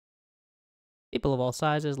People of all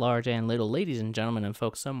sizes, large and little, ladies and gentlemen, and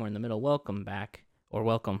folks somewhere in the middle, welcome back, or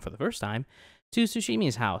welcome for the first time, to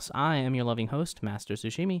Sushimi's house. I am your loving host, Master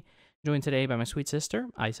Sushimi, joined today by my sweet sister,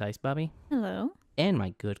 Ice Bubbie. Hello. And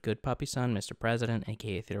my good puppy son, Mr. President,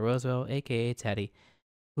 a.k.a. Theodore Roosevelt, a.k.a. Teddy,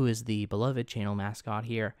 who is the beloved channel mascot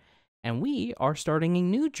here. And we are starting a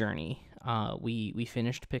new journey. We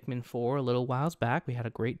finished Pikmin 4 a little whiles back. We had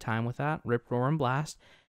a great time with that. Rip, roar, and blast.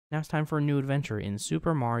 Now it's time for a new adventure in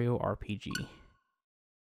Super Mario RPG.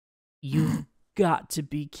 You've got to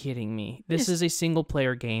be kidding me. This is a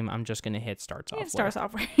single-player game. I'm just going to hit Start Software. Start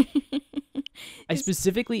Software. I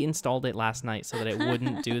specifically installed it last night so that it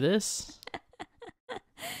wouldn't do this.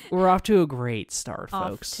 We're off to a great start,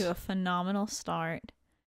 folks. Off to a phenomenal start.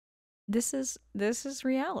 This is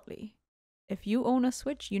reality. If you own a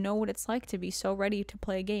Switch, you know what it's like to be so ready to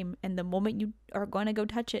play a game. And the moment you are going to go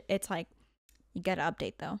touch it, it's like, you got to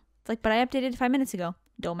update, though. It's like, but I updated 5 minutes ago.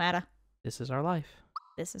 Don't matter. This is our life.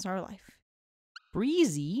 This is our life.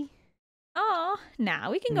 Breezy. Oh,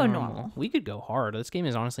 nah, we can go normal. We could go hard. This game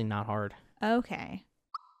is honestly not hard. Okay.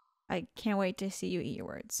 I can't wait to see you eat your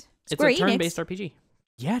words. It's a turn-based RPG.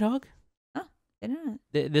 Yeah, dog. Oh, I didn't know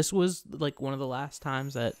that. This was like one of the last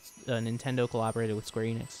times that Nintendo collaborated with Square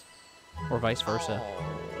Enix. Or vice versa.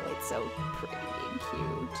 Oh, it's so pretty and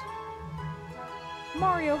cute.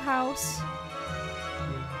 Mario House.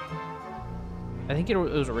 I think it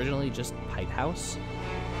was originally just Pipe House.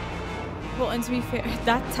 Well, and to be fair,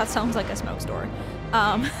 that sounds like a smoke store.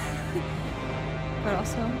 But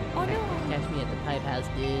also, oh no. Catch me at the Pipe House,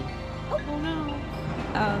 dude. Oh no.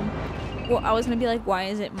 Well, I was gonna be like, why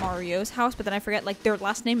is it Mario's house? But then I forget, like, their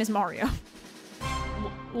last name is Mario.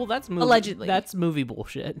 Well, that's movie. Allegedly. That's movie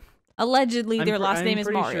bullshit. Allegedly, their last name is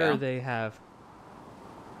Mario. I'm pretty sure they have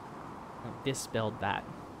dispelled that.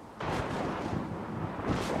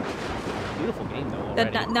 Beautiful game, though,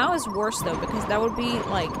 already. That now is worse, though, because that would be,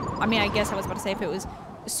 like, I mean, I guess I was about to say if it was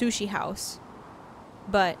Sushi House.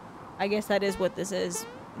 But I guess that is what this is.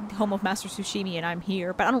 Home of Master Sushimi, and I'm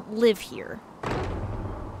here. But I don't live here.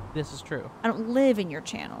 This is true. I don't live in your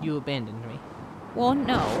channel. You abandoned me. Well,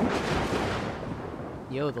 no.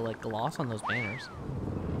 Yo, the, like, gloss on those banners.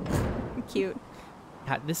 Cute.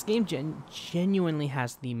 This game genuinely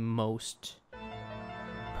has the most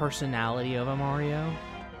personality of a Mario.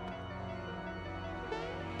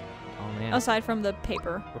 Oh, man. Aside from the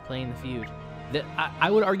paper. We're playing the feud. I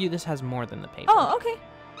would argue this has more than the paper. Oh, okay.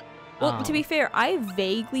 Well, to be fair, I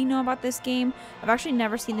vaguely know about this game. I've actually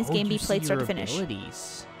never seen this game be played start to finish.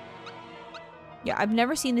 Abilities. Yeah, I've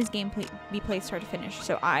never seen this game be played start to finish.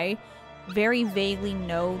 So I very vaguely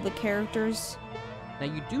know the characters. Now,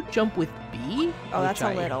 you do jump with B? Oh, that's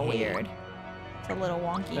a little weird. It's a little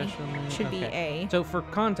wonky. Should be A. So for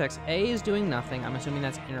context, A is doing nothing. I'm assuming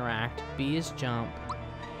that's interact. B is jump.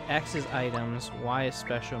 X is items. Y is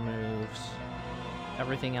special moves.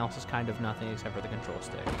 Everything else is kind of nothing except for the control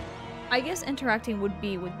stick. I guess interacting would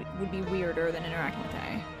be weirder than interacting with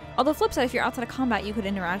A. Although flip side, if you're outside of combat, you could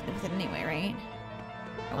interact with it anyway, right?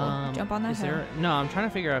 Oh, jump on that. No, I'm trying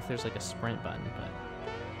to figure out if there's like a sprint button, but.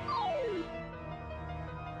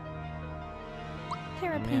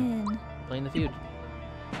 Terrapin. Playing the feud.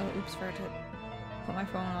 Oh, oops, forgot to put my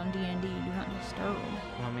phone on D&D. Do not disturb.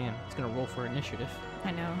 Oh man, it's gonna roll for initiative. I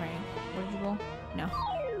know, right? What did you roll? No.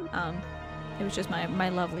 It was just my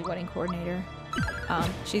lovely wedding coordinator.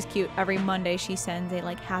 She's cute. Every Monday she sends a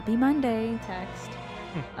like Happy Monday text.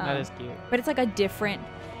 That is cute. But it's like a different.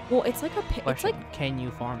 Well, it's like a. It's like. Can you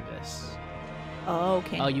farm this? Oh,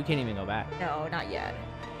 can. Oh, you can't even go back. No, not yet.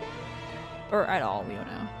 Or at all. We don't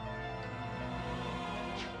know.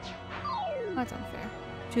 That's unfair.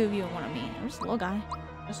 Two of you and one of me. I'm just a little guy.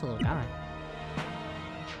 Just a little guy.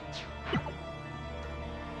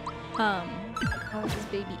 Oh, this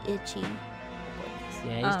baby itchy.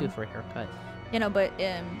 Yeah, he's due for a haircut. You know, but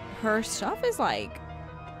her stuff is like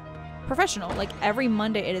professional. Like every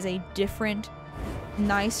Monday, it is a different,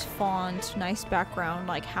 nice font, nice background.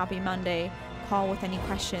 Like Happy Monday, call with any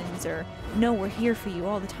questions, or no, we're here for you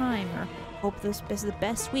all the time, or hope this is the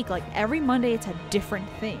best week. Like every Monday, it's a different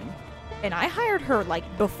thing. And I hired her like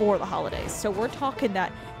before the holidays, so we're talking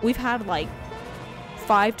that we've had like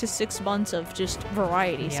 5 to 6 months of just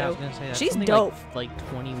variety. Yeah, so I was gonna say, that's she's dope. Like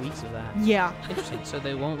 20 weeks of that. Yeah. Interesting. So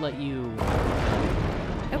they won't let you.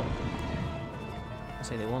 Nope. I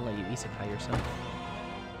say they won't let you isekai yourself.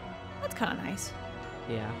 That's kind of nice.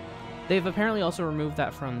 Yeah. They've apparently also removed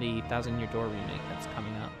that from the 1,000-Year Door remake that's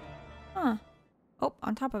coming up. Huh. Oh,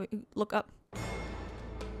 on top of it, look up.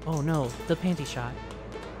 Oh no, the panty shot.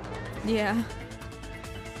 Yeah.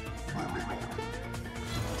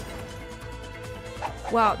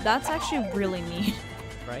 Wow, that's actually really neat.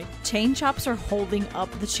 Right? Chain chops are holding up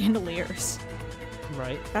the chandeliers.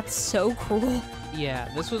 Right. That's so cruel. Yeah,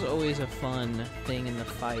 this was always a fun thing in the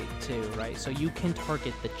fight too, right? So you can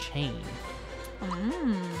target the chain.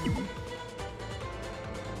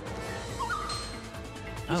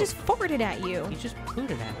 He just farted at you. He just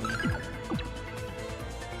pooted at me.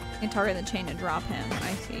 You can target the chain to drop him.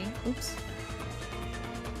 I see. Oops.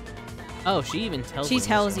 Oh, she even tells She me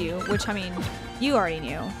tells this you, which, I mean, you already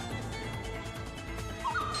knew.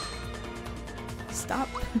 Stop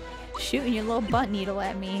shooting your little butt needle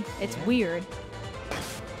at me. It's weird.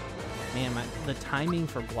 Man, the timing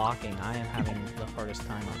for blocking, I am having the hardest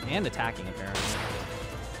time on. And attacking, apparently.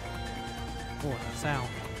 Oh, that's out.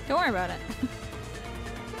 Don't worry about it.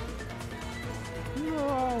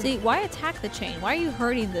 No. See, why attack the chain? Why are you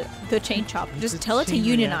hurting the chain chop? Just It's tell it to chain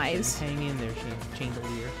reaction. unionize. Hang in there,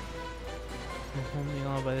 chandelier. I'm holding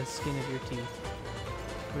on by the skin of your teeth.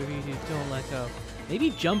 Whatever you do, don't let go.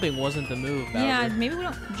 Maybe jumping wasn't the move, Bowser. Yeah, maybe we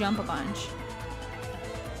don't jump a bunch.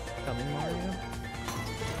 Coming, Mario?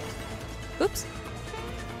 Oops.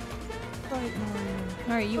 Right, Mario.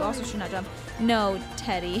 Alright, you also should not jump. No,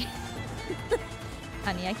 Teddy.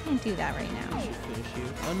 Honey, I can't do that right now. I should finish you.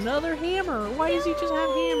 Another hammer! Why does he just have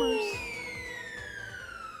hammers?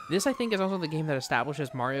 This, I think, is also the game that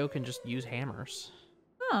establishes Mario can just use hammers.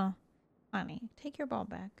 Oh. Honey, take your ball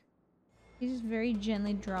back. He just very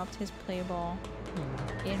gently dropped his play ball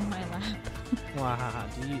in my lap.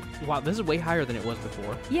 Wow, this is way higher than it was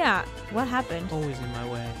before. Yeah, what happened? Always in my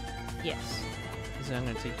way. Yes. So I'm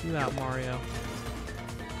gonna take you out, Mario.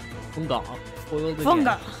 Funga. Foiled again.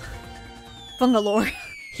 Funga! Fungalore,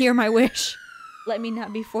 hear my wish. Let me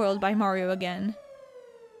not be foiled by Mario again.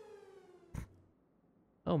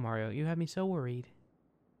 Oh, Mario, you had me so worried.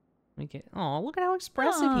 Oh, look at how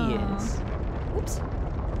expressive he is. Oops.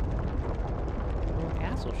 Little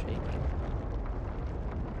castle shaking.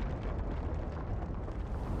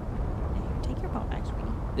 Take your ball back, sweetie.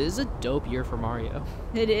 This is a dope year for Mario.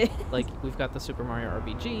 It is. Like, we've got the Super Mario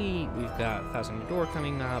RPG, we've got Thousand Year Door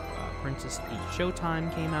coming up, Princess Peach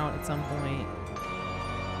Showtime came out at some point.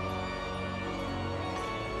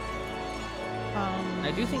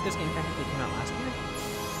 I do think this game technically came out last year.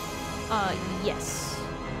 Yes.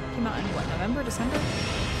 Came out in what, November, December?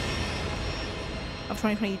 Of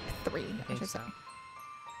 2023, I should say.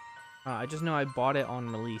 I just know I bought it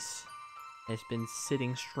on release. It's been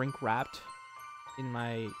sitting shrink wrapped in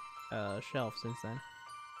my shelf since then.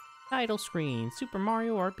 Title screen, Super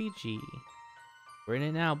Mario RPG. We're in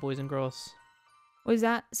it now, boys and girls. Was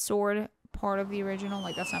that sword part of the original?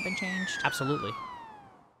 Like, that's not been changed? Absolutely.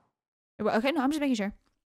 Okay, no, I'm just making sure.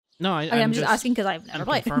 No, I'm just asking because I've never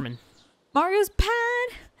played. Confirming. Mario's pad.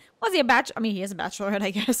 Was he a bachelor? I mean, he is a bachelorette,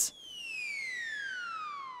 I guess.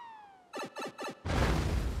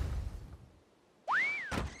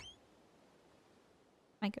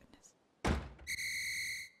 My goodness.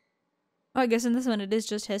 Oh, I guess in this one it is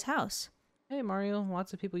just his house. Hey, Mario.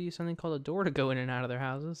 Lots of people use something called a door to go in and out of their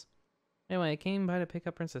houses. Anyway, I came by to pick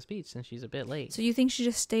up Princess Peach since she's a bit late. So you think she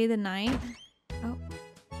just stay the night? Oh.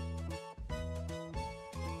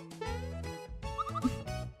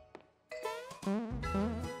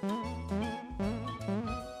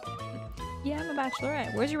 Yeah, I'm a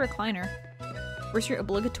bachelorette. Where's your recliner? Where's your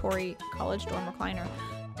obligatory college dorm recliner?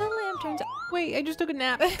 The lamp turns out. Wait, I just took a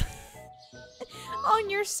nap. On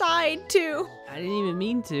your side, too. I didn't even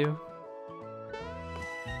mean to.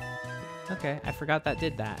 Okay, I forgot that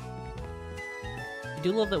did that. I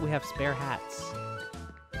do love that we have spare hats.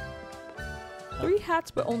 3 hats,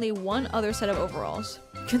 but only 1 other set of overalls.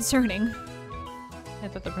 Concerning. I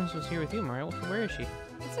thought the prince was here with you, Mario. Where is she?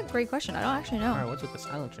 That's a great question. I don't actually know. Mario, what's with the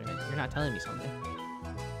silent treatment? You're not telling me something.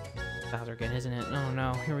 Bowser again, isn't it? Oh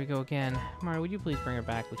no, here we go again. Mario, would you please bring her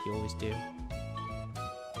back like you always do?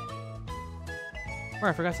 Or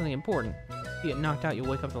I forgot something important. If you get knocked out, you'll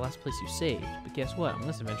wake up the last place you saved. But guess what? On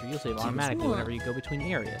this adventure, you'll save automatically whenever you go between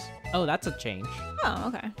areas. Oh, that's a change.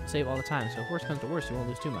 Oh, okay. Save all the time, so if worst comes to worst, you won't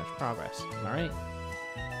lose too much progress. Alright?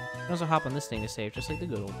 You can also hop on this thing to save, just like the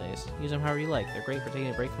good old days. Use them however you like. They're great for taking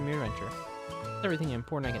a break from your adventure. That's everything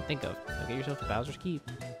important I can think of. Now get yourself to Bowser's Keep.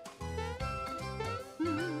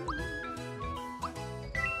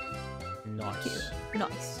 Nice. Cute.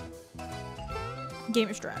 Nice.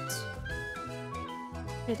 Gamer strats.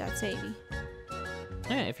 Hit that savey.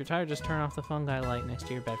 Yeah, if you're tired, just turn off the fungi light next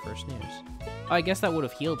to your bed for a snooze. Oh, I guess that would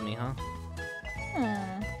have healed me, huh?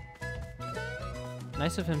 Aww.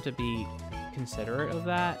 Nice of him to be considerate of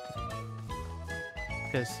that.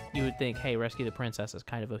 Because you would think, hey, rescue the princess is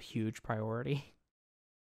kind of a huge priority.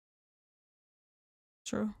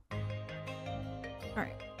 True.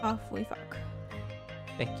 Alright, off we fuck.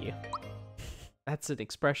 Thank you. That's an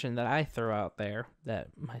expression that I throw out there that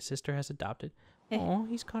my sister has adopted. Oh,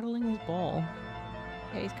 he's cuddling his ball.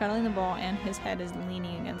 Yeah, he's cuddling the ball, and his head is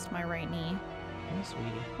leaning against my right knee. Oh,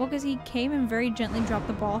 sweetie. Well, because he came and very gently dropped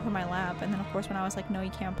the ball off in my lap, and then, of course, when I was like, no, you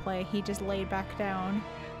can't play, he just laid back down.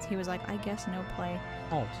 So he was like, I guess no play.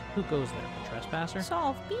 Halt. Who goes there? The trespasser?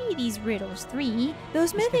 Solve these riddles 3. The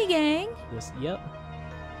Smithy Gang! This, yep.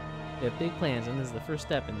 They have big plans, and this is the first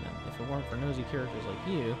step in them. If it weren't for nosy characters like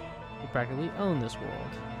you practically own this world.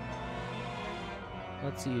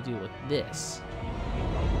 Let's see you deal with this.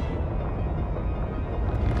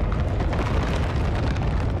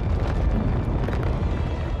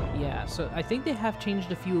 Yeah, so I think they have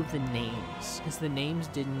changed a few of the names, because the names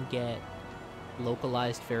didn't get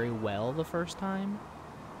localized very well the first time.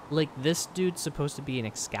 Like, this dude's supposed to be an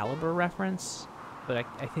Excalibur reference, but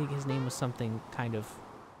I think his name was something kind of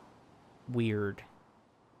weird.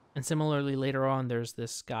 And similarly, later on, there's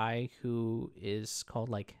this guy who is called,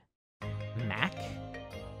 like, Mac.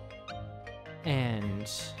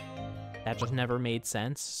 And that just never made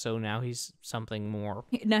sense, so now he's something more.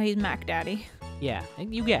 Now he's Mac Daddy. Yeah,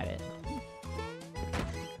 you get it.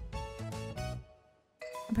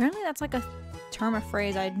 Apparently that's like a term or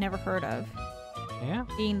phrase I'd never heard of. Yeah?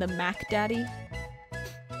 Being the Mac Daddy.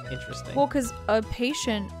 Interesting. Well, because a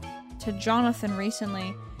patient to Jonathan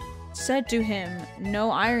recently said to him,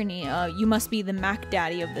 no irony, you must be the Mac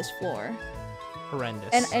Daddy of this floor.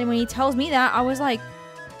 Horrendous. And when he tells me that, I was like,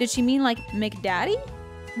 did she mean like McDaddy?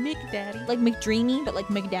 McDaddy. Like McDreamy, but like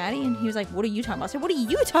McDaddy? And he was like, what are you talking about? I said, what are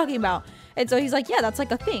you talking about? And so he's like, yeah, that's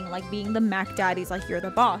like a thing. Like being the Mac Daddy's like you're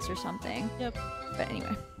the boss or something. Yep. But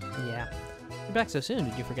anyway. Yeah. You're back so soon.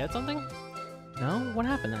 Did you forget something? No? What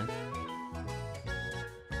happened then?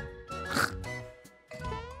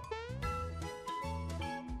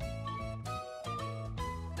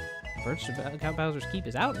 Birch to Bowser's Keep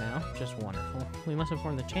is out now. Just wonderful. We must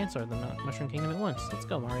inform the Chancellor of the Mushroom Kingdom at once. Let's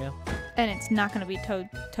go, Mario. And it's not going to be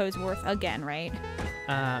Toadsworth again, right?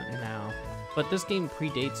 No. But this game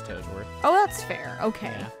predates Toadsworth. Oh, that's fair. Okay.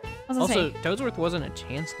 Yeah. I was gonna Also, say, Toadsworth wasn't a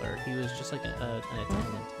Chancellor. He was just like an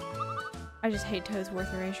attendant. I just hate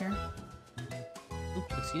Toadsworth erasure. Ooh,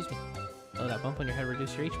 excuse me. Oh, that bump on your head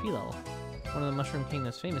reduced your HP level. One of the Mushroom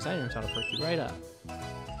Kingdom's famous items ought to perk you right up.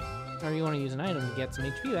 Whenever you want to use an item to get some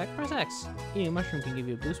HP back, press X. Eating a mushroom can give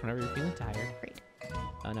you a boost whenever you're feeling tired. Great.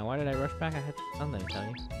 Now, why did I rush back? I had something to tell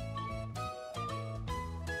you.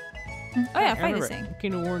 Oh yeah, I fight remember, this thing. I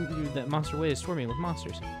came to warn you that Monster Way is swarming with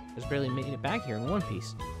monsters. Just barely making it back here in one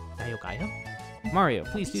piece. Gaio? Mario,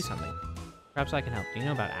 please do something. Perhaps I can help. Do you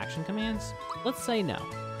know about action commands? Let's say no.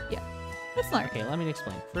 Yeah. Let's learn. Okay, let me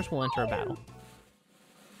explain. First, we'll enter a battle.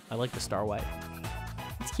 I like the star wipe.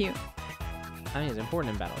 It's cute. I mean, it's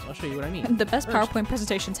important in battles. I'll show you what I mean. The best First, PowerPoint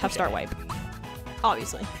presentations have Star Wipe.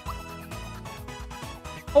 Obviously.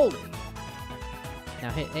 hold it.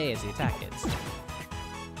 Now hit A as the attack hits.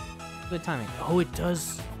 Good timing. Oh, it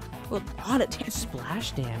does A lot of damage.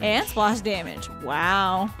 splash damage. And splash damage.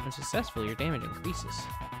 Wow. When successful, your damage increases.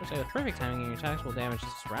 Looks like with perfect timing, your attacks will damage the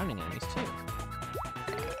surrounding enemies too.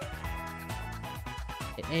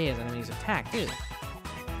 Hit A as enemies attack too.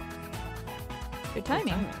 Good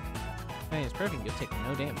timing. Timing is perfect. You'll take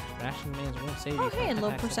no damage. But action commands won't save you. Okay, and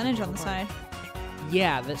low percentage on the side.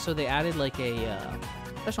 Yeah, so they added like a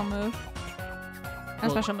Special move. Not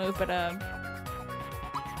Well- special move, but I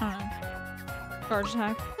don't know. Charge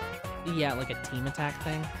attack. yeah, like a team attack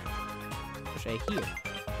thing. Push A here.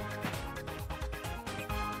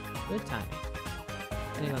 Good timing.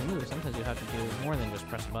 Depending on the move, sometimes you have to do more than just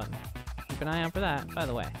press a button. Keep an eye out for that, by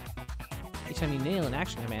the way. Each time you nail an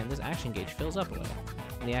action command, this action gauge fills up a little.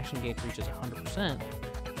 When the action gauge reaches 100%,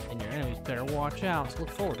 then your enemies better watch out, so look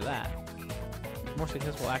forward to that. The more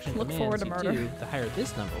successful action Look forward commands to you murder. do, the higher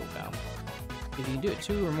this number will go. If you can do it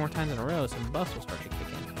 2 or more times in a row, some buffs will start to kick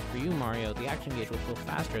in. For you, Mario, the action gauge will fill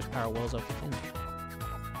faster as power wells up within.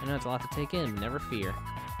 I know it's a lot to take in, but never fear.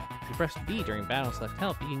 If you press B during battle select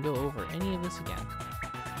help, you can go over any of this again.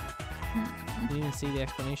 You can even see the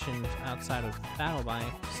explanations outside of battle by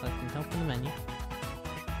selecting help in the menu.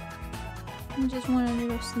 You just want a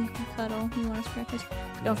little sleepy cuddle. You want to breakfast.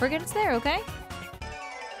 Don't forget it's there, okay?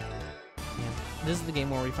 Yeah. This is the game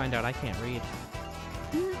where we find out I can't read.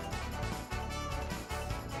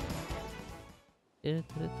 And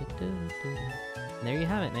there you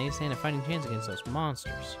have it. Now you stand a fighting chance against those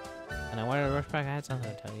monsters. And now why did I rush back? I had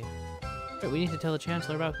something to tell you. Wait, we need to tell the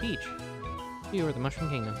Chancellor about Peach. You were the Mushroom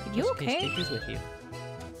Kingdom. Are you Just in case okay? Peach is with you.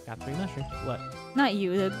 Got 3 mushrooms. What? Not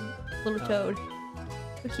you, the little Oh. toad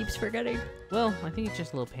who keeps forgetting. Well, I think it's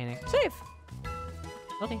just a little panic. Safe.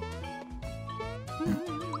 Okay.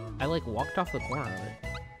 I like walked off the corner of it.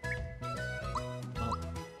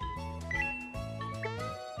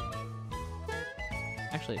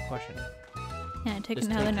 Actually, a question. Yeah, take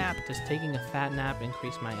another nap. Does taking a fat nap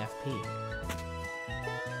increase my FP?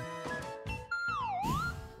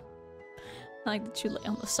 I like that you lay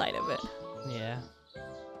on the side of it. Yeah.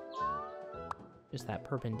 Just that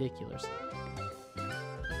perpendicular side.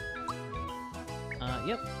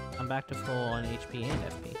 Yep. I'm back to full on HP and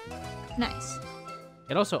FP. Nice.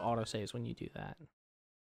 It also auto-saves when you do that.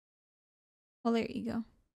 Well, there you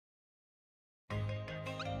go.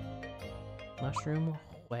 Mushroom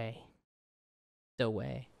way. The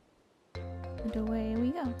way. And away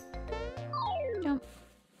we go. Jump.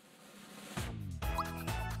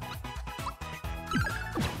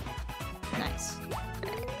 Nice.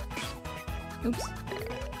 Oops.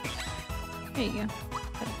 There you go.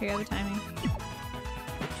 Gotta figure out the timing.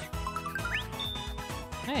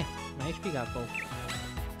 Hey, my HP got full.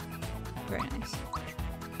 Very nice.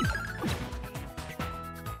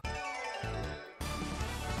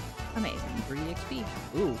 Amazing. 3 XP.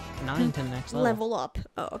 Ooh, 9 to the next level. Level up.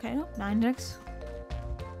 Oh, okay. No, 9 next.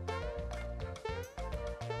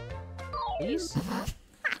 Please?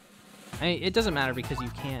 I mean, it doesn't matter because you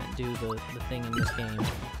can't do the thing in this game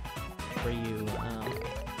where you,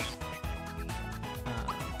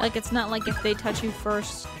 like, it's not like if they touch you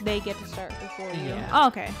first, they get to start before you. Yeah. Oh,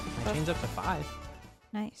 okay. my chain's up to 5.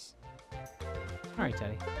 Nice. Alright,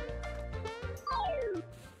 Teddy.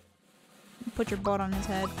 Put your butt on his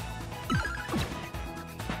head.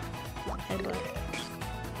 Headbutt.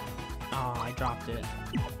 Oh, I dropped it.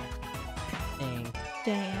 Dang.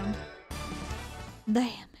 Damn. Damn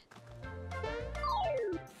it.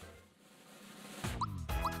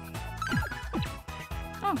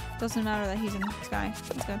 Oh, doesn't matter that he's in the sky.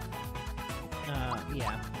 That's good.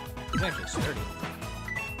 Yeah. He's actually sturdy.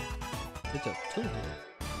 It's a 2.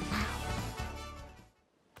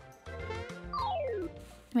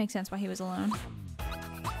 Makes sense why he was alone.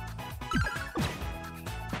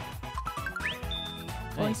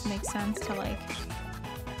 Always makes sense to, like,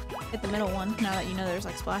 hit the middle one now that you know there's,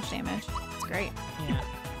 like, splash damage. It's great. Yeah.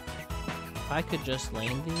 If I could just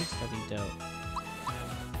lane these, that'd be dope.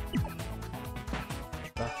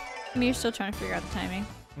 Ugh. I mean, you're still trying to figure out the timing.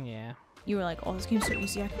 Yeah. You were like, oh, this game's so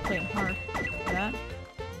easy, I can play it hard. Remember that?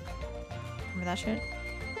 Remember that shit?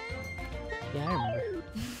 Yeah, I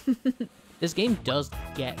remember. This game does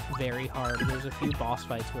get very hard. There's a few boss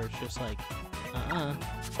fights where it's just like,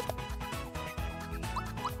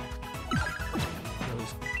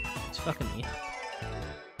 He's fucking me up.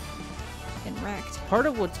 Getting wrecked. Part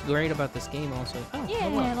of what's great about this game also... Oh, Yeah,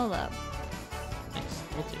 level up. Nice.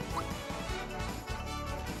 We'll do.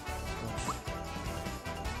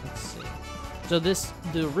 Let's see. So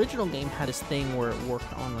the original game had this thing where it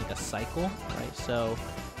worked on like a cycle, right? So,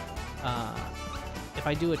 if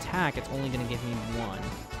I do attack, it's only going to give me 1.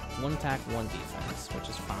 1 attack, 1 defense, which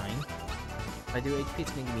is fine. If I do HP,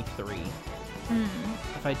 it's going to give me 3.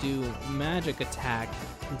 If I do magic attack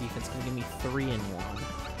and defense, it's going to give me 3 and 1.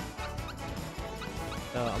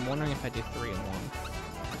 So I'm wondering if I do 3 and 1.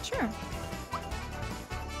 Sure.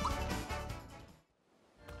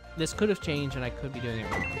 This could have changed and I could be doing it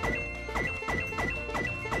wrong.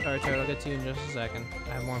 Sorry, Toad, I'll get to you in just a second.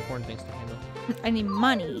 I have more important things to handle. I need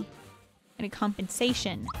money. I need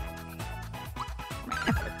compensation. My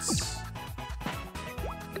efforts.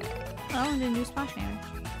 Oh, and didn't do splash damage.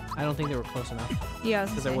 I don't think they were close enough. Yeah,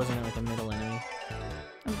 because there wasn't like a middle enemy.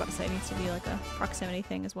 I was about to say it needs to be like a proximity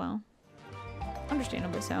thing as well.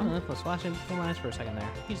 Understandably so. Oh, let's splash into the lines for a second there.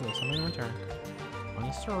 He's need something in return.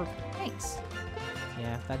 Money served. Thanks.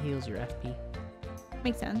 Yeah, that heals your FP.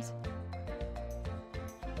 Makes sense.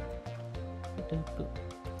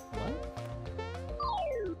 What?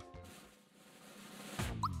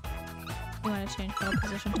 You want to change photo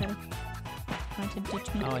position, Teddy? Want to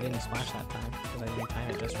ditch me? Oh, I didn't splash that time because I didn't time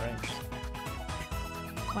it just right.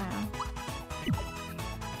 Wow.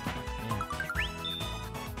 Yeah.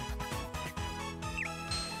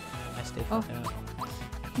 I stay fucking up.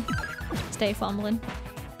 Stay fumbling.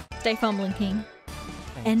 Stay fumbling, King.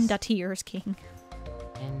 Thanks. End the tears, King.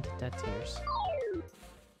 End that tears.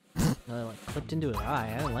 No, like clipped into his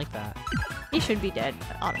eye. I didn't like that. He should be dead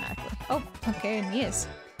automatically. Oh, okay, and he is.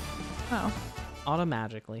 Oh.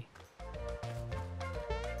 Automagically.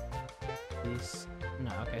 These...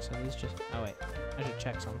 No, okay, so these just... Oh, wait. I should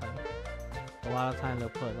check something. A lot of time they'll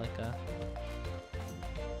put, like, a...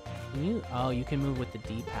 Can you... Oh, you can move with the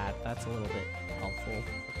D-pad. That's a little bit helpful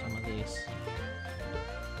for some of these.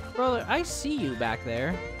 Brother, I see you back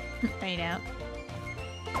there. No, you don't.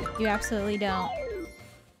 You absolutely don't.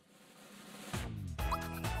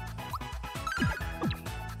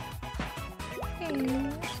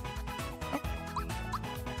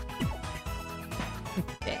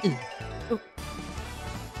 Hey. Oh.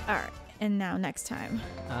 All right, and now next time.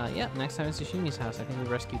 Yeah, next time it's Yoshimitsu's house. I think we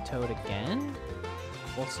rescue Toad again.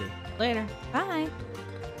 We'll see. Later. Bye.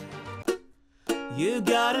 You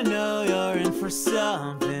gotta know you're in for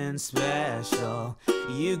something special.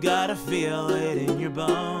 You gotta feel it in your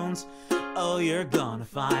bones. Oh, you're gonna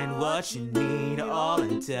find what you need all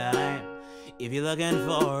in time. If you're looking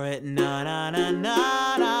for it, na na na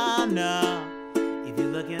na na na. If you're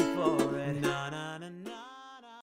looking for it.